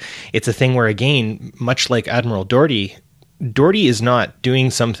 It's a thing where, again, much like Admiral Doherty is not doing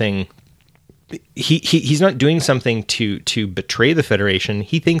something he's not doing something to betray the Federation.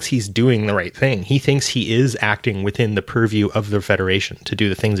 He thinks he's doing the right thing. He thinks he is acting within the purview of the Federation to do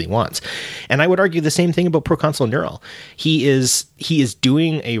the things he wants. And I would argue the same thing about Proconsul Neural. He is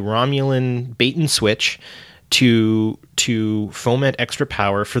doing a Romulan bait and switch to foment extra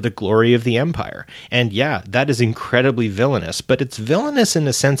power for the glory of the Empire. And yeah, that is incredibly villainous, but it's villainous in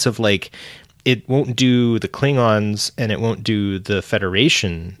the sense of like, it won't do the Klingons and it won't do the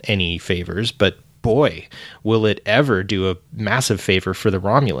Federation any favors, but boy, will it ever do a massive favor for the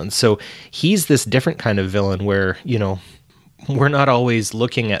Romulans. So he's this different kind of villain where, you know, we're not always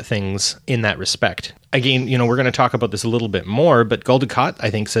looking at things in that respect. Again, you know, we're going to talk about this a little bit more, but Gul Dukat, I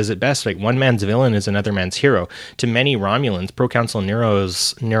think, says it best. Like, one man's villain is another man's hero. To many Romulans, Proconsul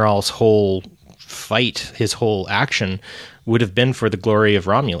Neural's whole fight, his whole action would have been for the glory of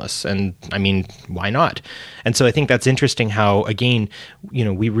Romulus. And I mean, why not? And so I think that's interesting how, again, you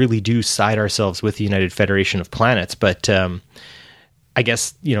know, we really do side ourselves with the United Federation of Planets, but I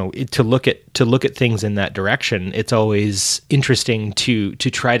guess, you know, to look at things in that direction, it's always interesting to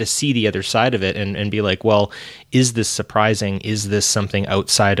try to see the other side of it and be like, well, is this surprising? Is this something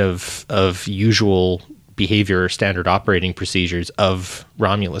outside of usual behavior or standard operating procedures of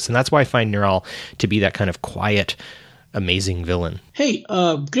Romulus? And that's why I find Neural to be that kind of quiet, amazing villain. Hey,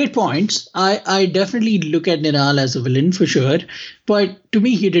 great points. I definitely look at Neural as a villain for sure, but to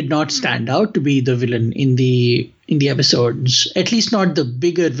me, he did not stand out to be the villain in the episodes, at least not the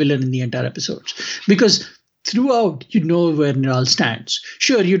bigger villain in the entire episodes, because throughout, you know where Neural stands.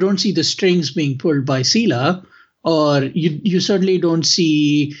 Sure, you don't see the strings being pulled by Sela, or you certainly don't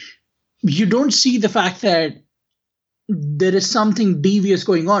see the fact that there is something devious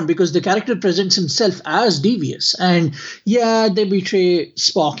going on, because the character presents himself as devious. And yeah, they betray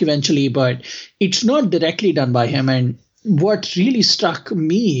Spock eventually, but it's not directly done by him. And what really struck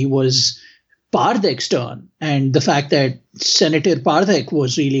me was Pardek's turn, and the fact that Senator Pardek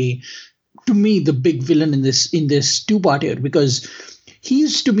was really, to me, the big villain in this two-part here, because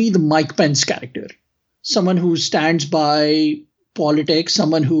he's, to me, the Mike Pence character. Someone who stands by politics,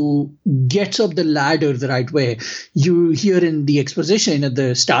 someone who gets up the ladder the right way. You hear in the exposition at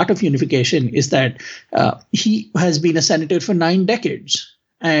the start of Unification is that he has been a senator for 9 decades.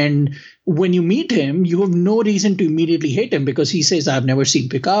 And when you meet him, you have no reason to immediately hate him, because he says, I've never seen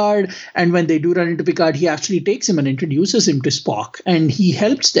Picard. And when they do run into Picard, he actually takes him and introduces him to Spock, and he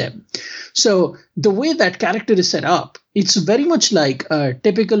helps them. So the way that character is set up, it's very much like a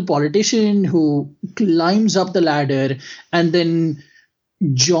typical politician who climbs up the ladder and then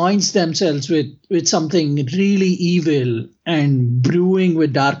joins themselves with something really evil and brewing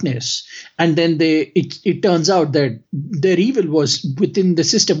with darkness. And then it turns out that their evil was within the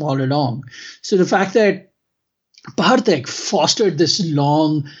system all along. So the fact that Pardek fostered this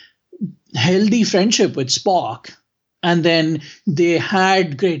long, healthy friendship with Spock, and then they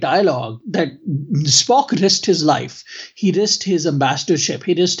had great dialogue, that Spock risked his life. He risked his ambassadorship.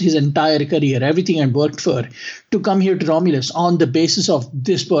 He risked his entire career, everything I'd worked for, to come here to Romulus on the basis of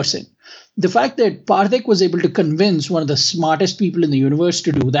this person. The fact that Pardek was able to convince one of the smartest people in the universe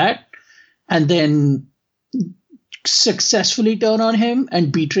to do that, and then successfully turn on him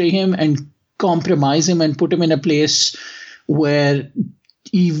and betray him and compromise him and put him in a place where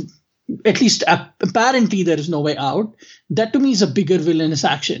at least apparently there is no way out, that to me is a bigger villainous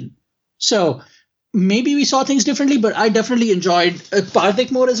action. So maybe we saw things differently, but I definitely enjoyed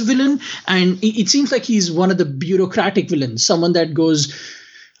Pardek more as a villain. And it seems like he's one of the bureaucratic villains, someone that goes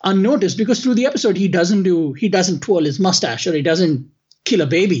unnoticed, because through the episode, he doesn't twirl his mustache, or he doesn't kill a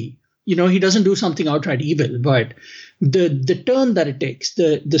baby. You know, he doesn't do something outright evil, but the turn that it takes,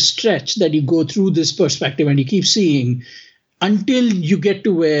 the stretch that you go through this perspective and you keep seeing until you get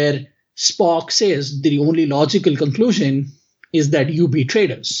to where Spock says the only logical conclusion is that you betrayed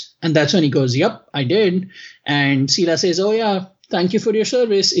us. And that's when he goes, yep, I did. And Sela says, oh yeah, thank you for your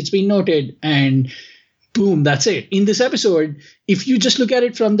service. It's been noted. And boom, that's it. In this episode, if you just look at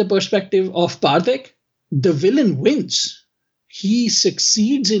it from the perspective of Pardek, the villain wins. He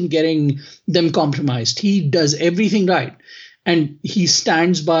succeeds in getting them compromised. He does everything right. And he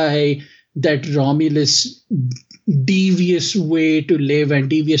stands by that Romulus devious way to live and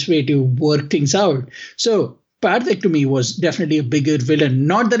devious way to work things out. So Pardek to me was definitely a bigger villain.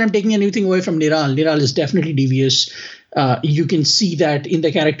 Not that I'm taking anything away from Neural. Neural is definitely devious. You can see that in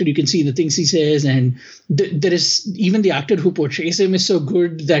the character. You can see the things he says. And there is even the actor who portrays him is so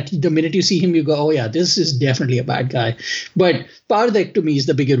good that the minute you see him, you go, oh yeah, this is definitely a bad guy. But Pardek to me is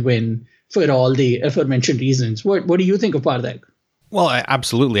the bigger win for all the aforementioned reasons. What do you think of Pardek? Well,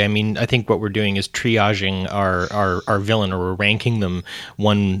 absolutely. I mean, I think what we're doing is triaging our villain, or we're ranking them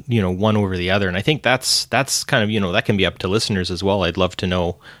one over the other. And I think that's kind of, that can be up to listeners as well. I'd love to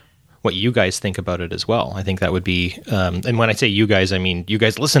know what you guys think about it as well. I think that would be, and when I say you guys, I mean you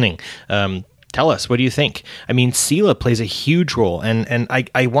guys listening. Tell us, what do you think? I mean, Sela plays a huge role, and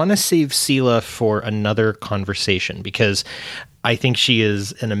I want to save Sela for another conversation, because I think she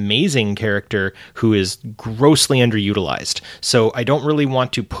is an amazing character who is grossly underutilized. So I don't really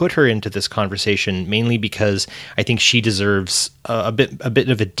want to put her into this conversation, mainly because I think she deserves a bit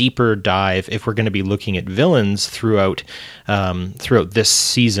of a deeper dive if we're going to be looking at villains throughout this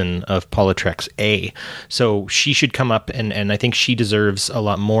season of PoliTreks A. So she should come up, and I think she deserves a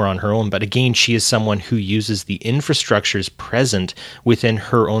lot more on her own. But again, she is someone who uses the infrastructures present within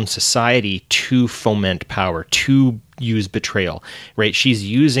her own society to foment power, to use betrayal, right? She's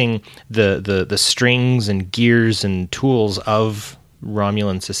using the strings and gears and tools of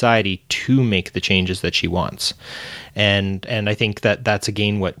Romulan society to make the changes that she wants. And I think that's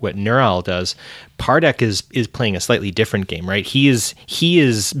again what Neural does. Pardek is playing a slightly different game, right? He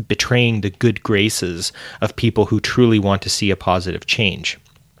is betraying the good graces of people who truly want to see a positive change.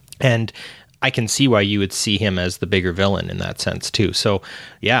 And I can see why you would see him as the bigger villain in that sense too. So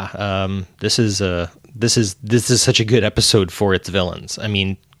yeah, this is such a good episode for its villains. I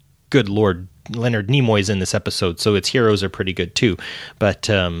mean, good Lord, Leonard Nimoy's in this episode, so its heroes are pretty good too. But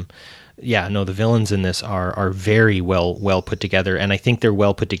the villains in this are very well put together, and I think they're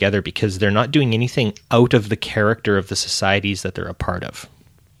well put together because they're not doing anything out of the character of the societies that they're a part of.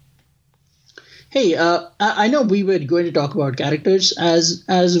 Hey, I know we were going to talk about characters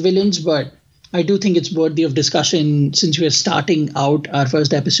as villains, but I do think it's worthy of discussion, since we're starting out our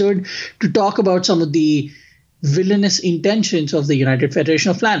first episode, to talk about some of the villainous intentions of the United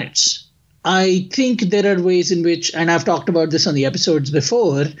Federation of Planets. I think there are ways in which, and I've talked about this on the episodes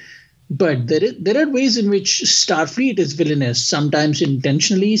before, but there are ways in which Starfleet is villainous, sometimes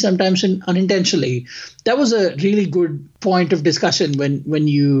intentionally, sometimes unintentionally. That was a really good point of discussion when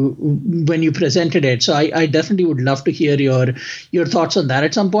you presented it. So I definitely would love to hear your thoughts on that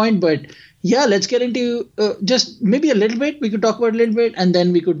at some point. But yeah, let's get into just maybe a little bit. We could talk about a little bit, and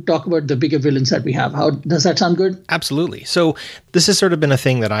then we could talk about the bigger villains that we have. How does that sound good? Absolutely. So this has sort of been a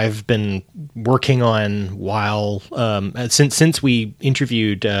thing that I've been working on while since we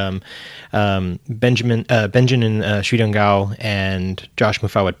interviewed Benjamin Shuidongao and Josh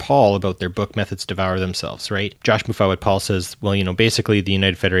Mufawad Paul about their book Methods Devour Themselves, right? Josh Mufawad Paul says, well, basically the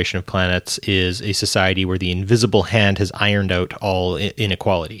United Federation of Planets is a society where the invisible hand has ironed out all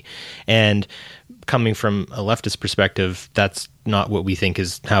inequality. And coming from a leftist perspective, that's not what we think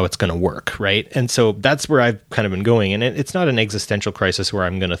is how it's going to work, right? And so that's where I've kind of been going. And it's not an existential crisis where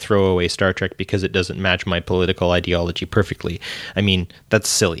I'm going to throw away Star Trek because it doesn't match my political ideology perfectly. I mean, that's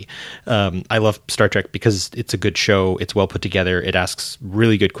silly. I love Star Trek because it's a good show. It's well put together. It asks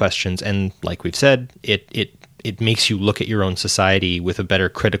really good questions. And like we've said, it makes you look at your own society with a better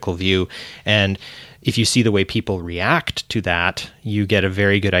critical view. And if you see the way people react to that, you get a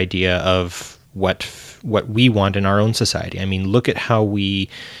very good idea of what we want in our own society. I mean, look at how we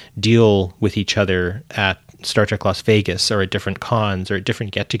deal with each other at Star Trek Las Vegas, or at different cons, or at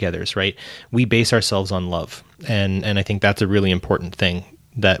different get-togethers, right? We base ourselves on love. And I think that's a really important thing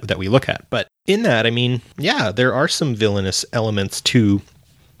that we look at. But in that, I mean, yeah, there are some villainous elements to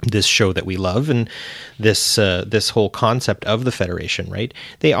this show that we love, and this whole concept of the Federation, right?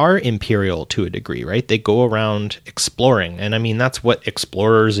 They are imperial to a degree, right? They go around exploring, and I mean, that's what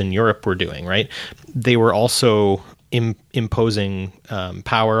explorers in Europe were doing, right? They were also imposing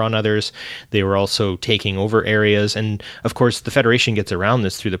power on others. They were also taking over areas, and of course the Federation gets around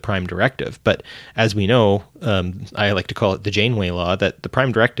this through the Prime Directive. But as we know, I like to call it the Janeway Law, that the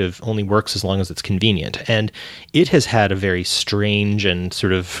Prime Directive only works as long as it's convenient, and it has had a very strange and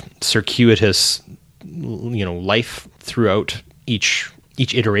sort of circuitous life throughout each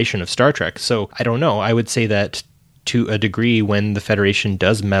iteration of Star Trek. So I don't know, I would say that to a degree, when the Federation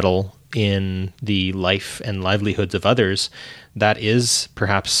does meddle in the life and livelihoods of others, that is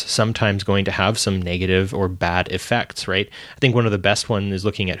perhaps sometimes going to have some negative or bad effects, right? I think one of the best one is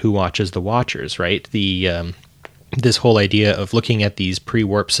looking at Who Watches the Watchers, right? This whole idea of looking at these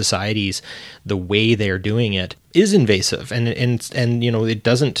pre-warp societies, the way they're doing it is invasive, and it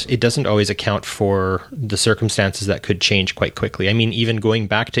doesn't always account for the circumstances that could change quite quickly. I mean, even going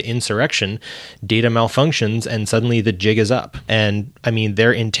back to Insurrection, data malfunctions and suddenly the jig is up. And I mean,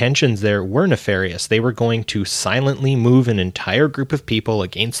 their intentions there were nefarious. They were going to silently move an entire group of people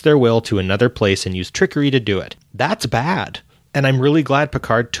against their will to another place and use trickery to do it. That's bad. And I'm really glad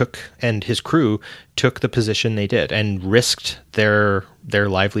Picard and his crew took the position they did and risked their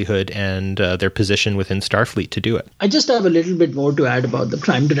livelihood and their position within Starfleet to do it. I just have a little bit more to add about the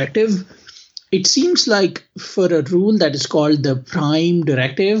Prime Directive. It seems like for a rule that is called the Prime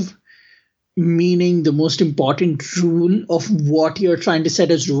Directive, meaning the most important rule of what you're trying to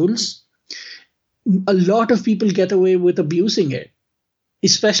set as rules, a lot of people get away with abusing it.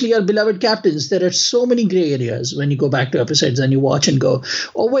 Especially our beloved captains. There are so many gray areas when you go back to episodes and you watch and go,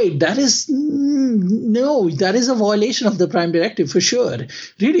 oh, wait, that is a violation of the Prime Directive for sure.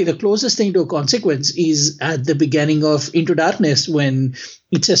 Really, the closest thing to a consequence is at the beginning of Into Darkness when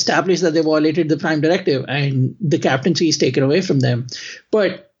it's established that they violated the Prime Directive and the captaincy is taken away from them.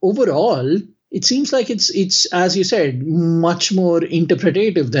 But overall, it seems like it's as you said, much more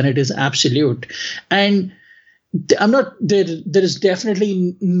interpretative than it is absolute. And there is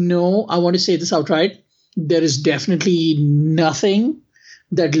definitely I want to say this outright, there is definitely nothing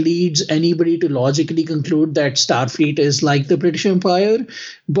that leads anybody to logically conclude that Starfleet is like the British Empire.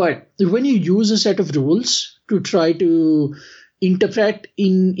 But when you use a set of rules to try to interpret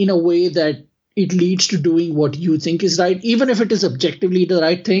in a way that it leads to doing what you think is right, even if it is objectively the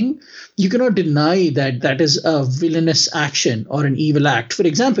right thing, you cannot deny that that is a villainous action or an evil act. For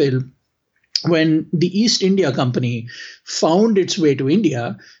example, when the East India Company found its way to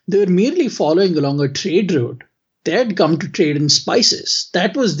India, they were merely following along a trade route. They had come to trade in spices.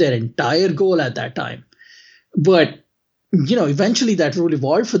 That was their entire goal at that time. But, eventually that rule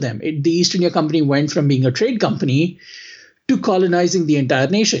evolved for them. The East India Company went from being a trade company to colonizing the entire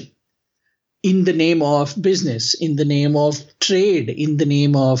nation in the name of business, in the name of trade, in the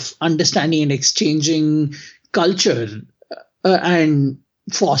name of understanding and exchanging culture and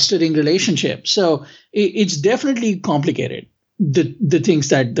fostering relationships. So it's definitely complicated, the things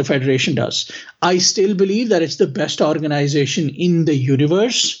that the Federation does. I still believe that it's the best organization in the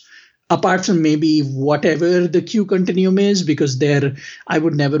universe, apart from maybe whatever the Q continuum is, because I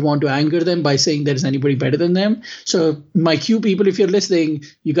would never want to anger them by saying there's anybody better than them. So my Q people, if you're listening,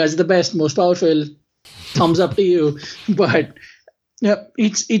 you guys are the best, most powerful, thumbs up to you. But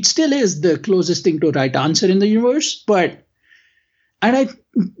it still is the closest thing to a right answer in the universe. And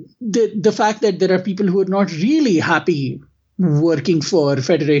the fact that there are people who are not really happy working for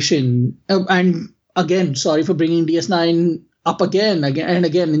Federation, and again, sorry for bringing DS9 up again and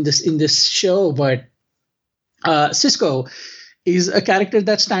again in this show, but Sisko is a character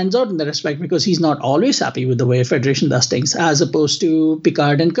that stands out in that respect because he's not always happy with the way Federation does things, as opposed to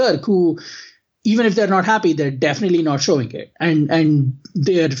Picard and Kirk, who, even if they're not happy, they're definitely not showing it, and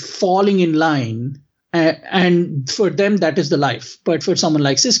they're falling in line. And for them, that is the life. But for someone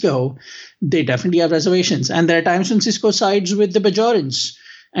like Sisko, they definitely have reservations. And there are times when Sisko sides with the Bajorans.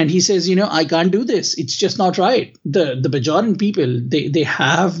 And he says, I can't do this. It's just not right. The Bajoran people, they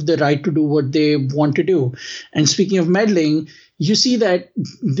have the right to do what they want to do. And speaking of meddling, you see that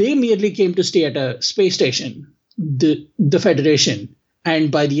they merely came to stay at a space station, the Federation.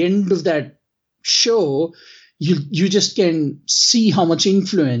 And by the end of that show, you just can see how much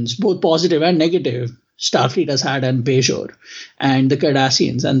influence, both positive and negative, Starfleet has had on Bajor and the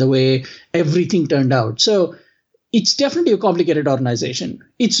Cardassians and the way everything turned out. So it's definitely a complicated organization.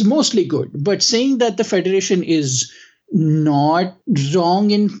 It's mostly good. But saying that the Federation is not wrong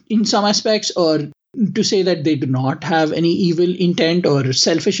in some aspects, or to say that they do not have any evil intent or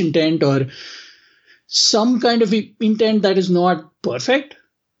selfish intent or some kind of intent that is not perfect,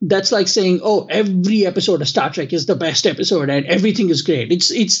 that's like saying, oh, every episode of Star Trek is the best episode and everything is great.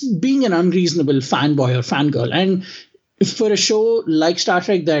 It's being an unreasonable fanboy or fangirl. And for a show like Star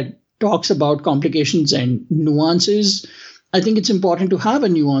Trek that talks about complications and nuances, I think it's important to have a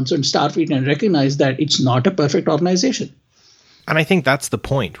nuance on Starfleet and recognize that it's not a perfect organization. And I think that's the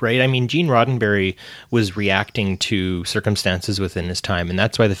point, right? I mean, Gene Roddenberry was reacting to circumstances within his time, and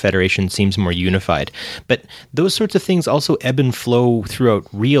that's why the Federation seems more unified. But those sorts of things also ebb and flow throughout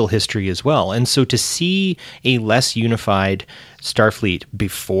real history as well. And so to see a less unified Starfleet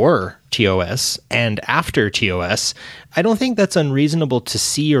before TOS and after TOS, I don't think that's unreasonable to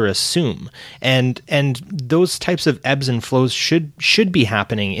see or assume. And those types of ebbs and flows should be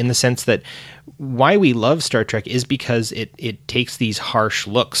happening, in the sense that why we love Star Trek is because it takes these harsh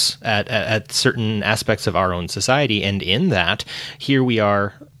looks at certain aspects of our own society, and in that, here we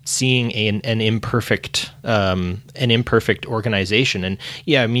are seeing an imperfect organization. And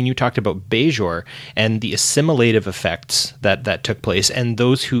yeah, I mean, you talked about Bajor and the assimilative effects that took place, and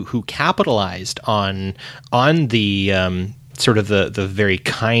those who capitalized on the sort of the very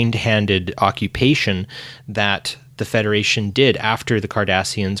kind-handed occupation that the Federation did after the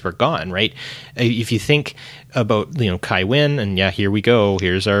Cardassians were gone, right? If you think about, Kai Wynn, and here we go,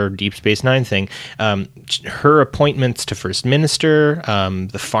 here's our Deep Space Nine thing, her appointments to First Minister,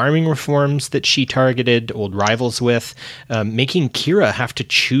 the farming reforms that she targeted old rivals with, making Kira have to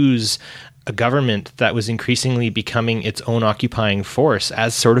choose a government that was increasingly becoming its own occupying force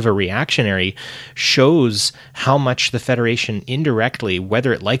as sort of a reactionary, shows how much the Federation indirectly,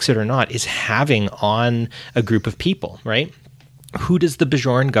 whether it likes it or not, is having on a group of people, right? Who does the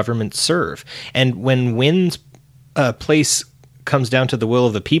Bajoran government serve? And when Wynn's place comes down to the will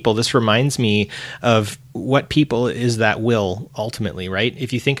of the people, this reminds me of what people is that will ultimately, right?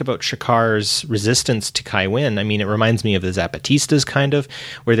 If you think about Shakar's resistance to Kai Wynn, I mean, it reminds me of the Zapatistas kind of,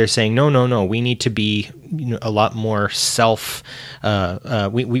 where they're saying, no, we need to be a lot more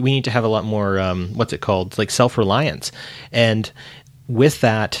we need to have a lot more, like self-reliance. And with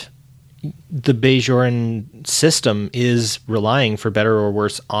that, the Bajoran system is relying, for better or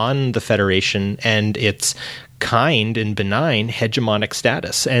worse, on the Federation and its kind and benign hegemonic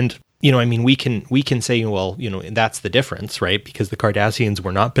status. And we can say, well, that's the difference, right? Because the Cardassians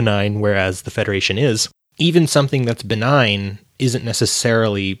were not benign, whereas the Federation is. Even something that's benign isn't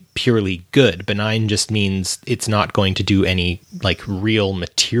necessarily purely good. Benign just means it's not going to do any real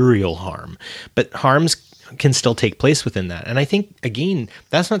material harm, but harms can still take place within that. And I think, again,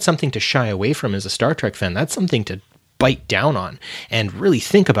 that's not something to shy away from as a Star Trek fan. That's something to bite down on and really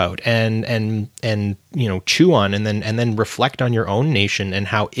think about and chew on, and then reflect on your own nation and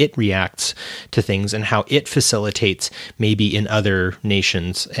how it reacts to things and how it facilitates maybe in other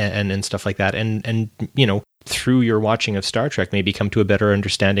nations and stuff like that. And through your watching of Star Trek, maybe come to a better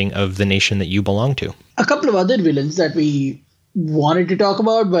understanding of the nation that you belong to. A couple of other villains that we wanted to talk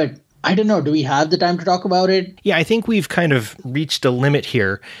about, but I don't know, do we have the time to talk about it? Yeah, I think we've kind of reached a limit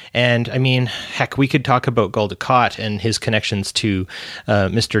here. And I mean, heck, we could talk about Gul Dukat and his connections to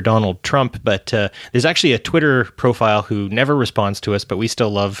Mr. Donald Trump, but there's actually a Twitter profile who never responds to us, but we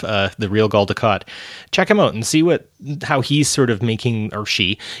still love the real Gul Dukat. Check him out and see how he's sort of making, or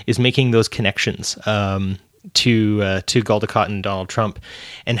she is making those connections to Gul Dukat and Donald Trump,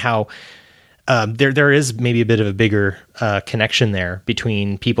 and how there is maybe a bit of a bigger connection there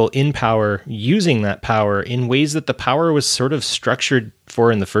between people in power using that power in ways that the power was sort of structured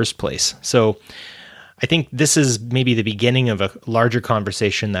for in the first place. So I think this is maybe the beginning of a larger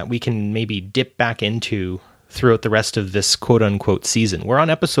conversation that we can maybe dip back into throughout the rest of this quote-unquote season. We're on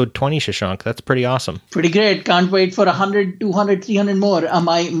episode 20, Shashank. That's pretty awesome. Pretty great. Can't wait for 100, 200, 300 more.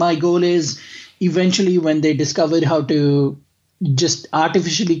 My goal is eventually, when they discovered how to just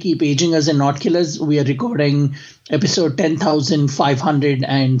artificially keep aging us and not kill us, we are recording episode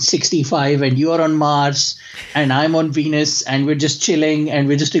 10,565, and you are on Mars and I'm on Venus, and we're just chilling and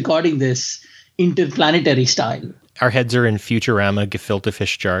we're just recording this interplanetary style. Our heads are in Futurama gefilte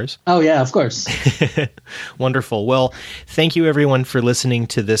fish jars. Oh, yeah, of course. Wonderful. Well, thank you, everyone, for listening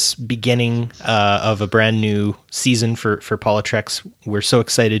to this beginning of a brand new season for PoliTreks. We're so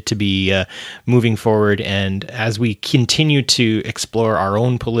excited to be moving forward. And as we continue to explore our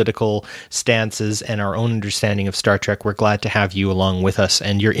own political stances and our own understanding of Star Trek, we're glad to have you along with us.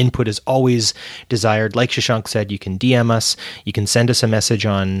 And your input is always desired. Like Shashank said, you can DM us. You can send us a message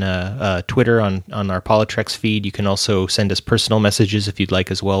on Twitter on our PoliTreks feed. You can also send us personal messages if you'd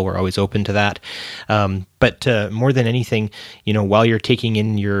like as well. We're always open to that. But more than anything, while you're taking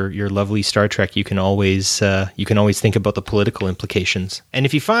in your lovely Star Trek, you can always think about the political implications. And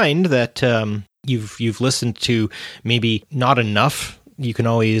if you find that you've listened to maybe not enough, you can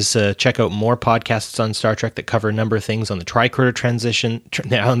always check out more podcasts on Star Trek that cover a number of things on the tricorder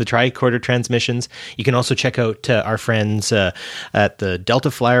transmissions. You can also check out our friends at the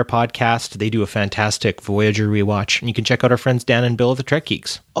Delta Flyer podcast. They do a fantastic Voyager rewatch. And you can check out our friends Dan and Bill of the Trek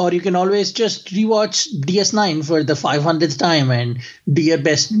Geeks. Or you can always just rewatch DS9 for the 500th time and do your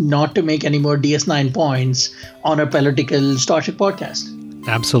best not to make any more DS9 points on our political Star Trek podcast.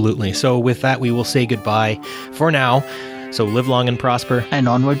 Absolutely. So with that, we will say goodbye for now. So live long and prosper. And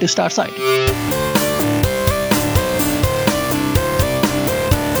onward to Starside.